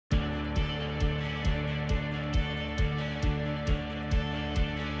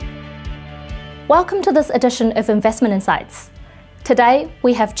Welcome to this edition of Investment Insights. Today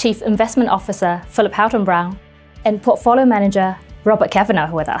we have Chief Investment Officer Philip Houghton-Brown and Portfolio Manager Robert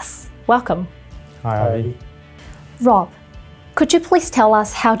Kavanagh with us. Welcome. Hi. Rob, could you please tell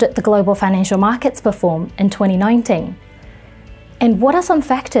us how did the global financial markets perform in 2019? And what are some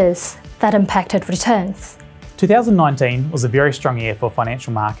factors that impacted returns? 2019 was a very strong year for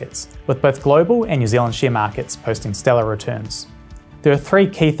financial markets, with both global and New Zealand share markets posting stellar returns. There are three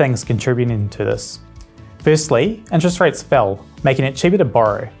key things contributing to this. Firstly, interest rates fell, making it cheaper to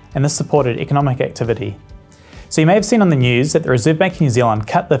borrow, and this supported economic activity. So you may have seen on the news that the Reserve Bank of New Zealand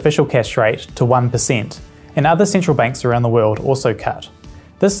cut the official cash rate to 1%, and other central banks around the world also cut.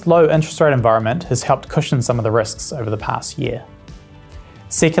 This low interest rate environment has helped cushion some of the risks over the past year.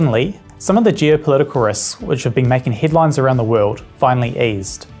 Secondly, some of the geopolitical risks which have been making headlines around the world finally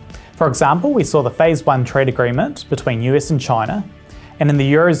eased. For example, we saw the Phase 1 trade agreement between US and China, and in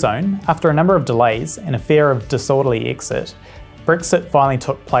the Eurozone, after a number of delays and a fear of disorderly exit, Brexit finally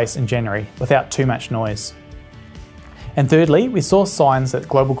took place in January without too much noise. And thirdly, we saw signs that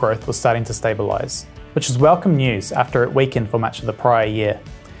global growth was starting to stabilise, which is welcome news after it weakened for much of the prior year.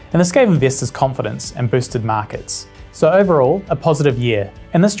 And this gave investors confidence and boosted markets. So overall, a positive year,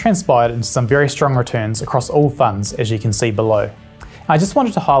 and this transpired into some very strong returns across all funds, as you can see below. I just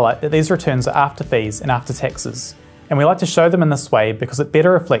wanted to highlight that these returns are after fees and after taxes, and we like to show them in this way because it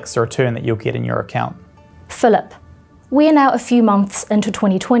better reflects the return that you'll get in your account. Philip, we are now a few months into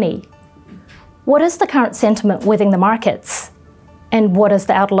 2020. What is the current sentiment within the markets, and what is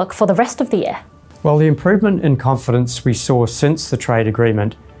the outlook for the rest of the year? Well, the improvement in confidence we saw since the trade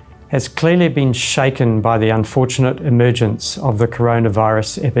agreement has clearly been shaken by the unfortunate emergence of the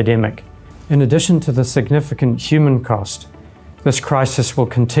coronavirus epidemic. In addition to the significant human cost, this crisis will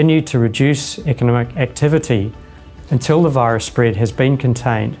continue to reduce economic activity until the virus spread has been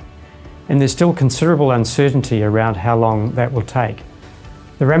contained, and there's still considerable uncertainty around how long that will take.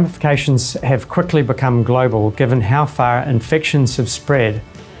 The ramifications have quickly become global given how far infections have spread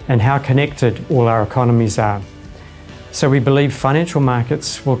and how connected all our economies are. So we believe financial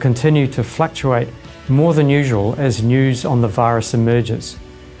markets will continue to fluctuate more than usual as news on the virus emerges,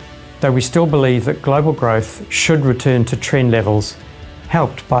 though we still believe that global growth should return to trend levels,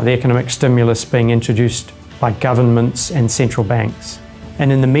 helped by the economic stimulus being introduced by governments and central banks.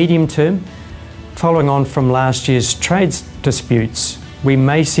 And in the medium term, following on from last year's trade disputes, we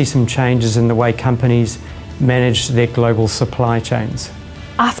may see some changes in the way companies manage their global supply chains.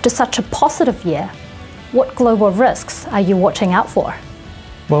 After such a positive year, what global risks are you watching out for?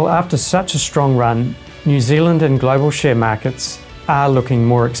 Well, after such a strong run, New Zealand and global share markets are looking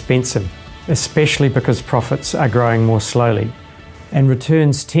more expensive, especially because profits are growing more slowly, and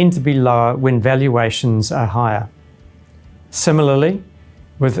returns tend to be lower when valuations are higher. Similarly,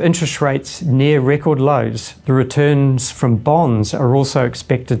 with interest rates near record lows, the returns from bonds are also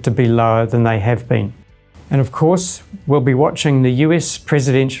expected to be lower than they have been. And of course, we'll be watching the US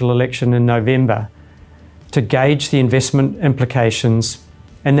presidential election in November to gauge the investment implications,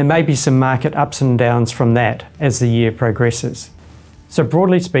 and there may be some market ups and downs from that as the year progresses. So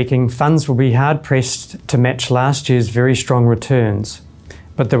broadly speaking, funds will be hard pressed to match last year's very strong returns,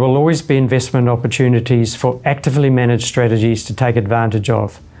 but there will always be investment opportunities for actively managed strategies to take advantage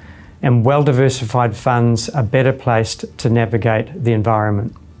of, and well-diversified funds are better placed to navigate the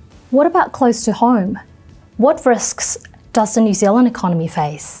environment. What about close to home? What risks does the New Zealand economy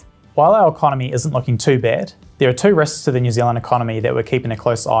face? While our economy isn't looking too bad, there are two risks to the New Zealand economy that we're keeping a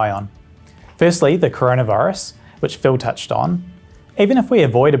close eye on. Firstly, the coronavirus, which Phil touched on. Even if we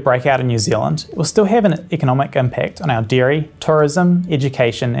avoid a breakout in New Zealand, it will still have an economic impact on our dairy, tourism,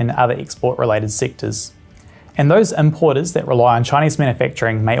 education and other export-related sectors. And those importers that rely on Chinese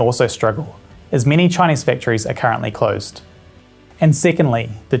manufacturing may also struggle, as many Chinese factories are currently closed. And secondly,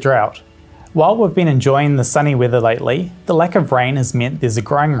 the drought. While we've been enjoying the sunny weather lately, the lack of rain has meant there's a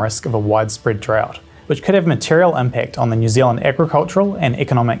growing risk of a widespread drought, which could have material impact on the New Zealand agricultural and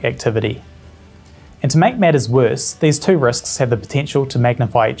economic activity. And to make matters worse, these two risks have the potential to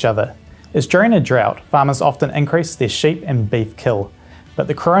magnify each other, as during a drought, farmers often increase their sheep and beef kill, but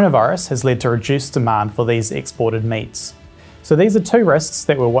the coronavirus has led to reduced demand for these exported meats. So these are two risks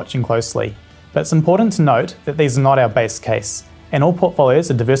that we're watching closely, but it's important to note that these are not our base case, and all portfolios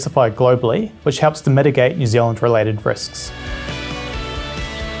are diversified globally, which helps to mitigate New Zealand-related risks.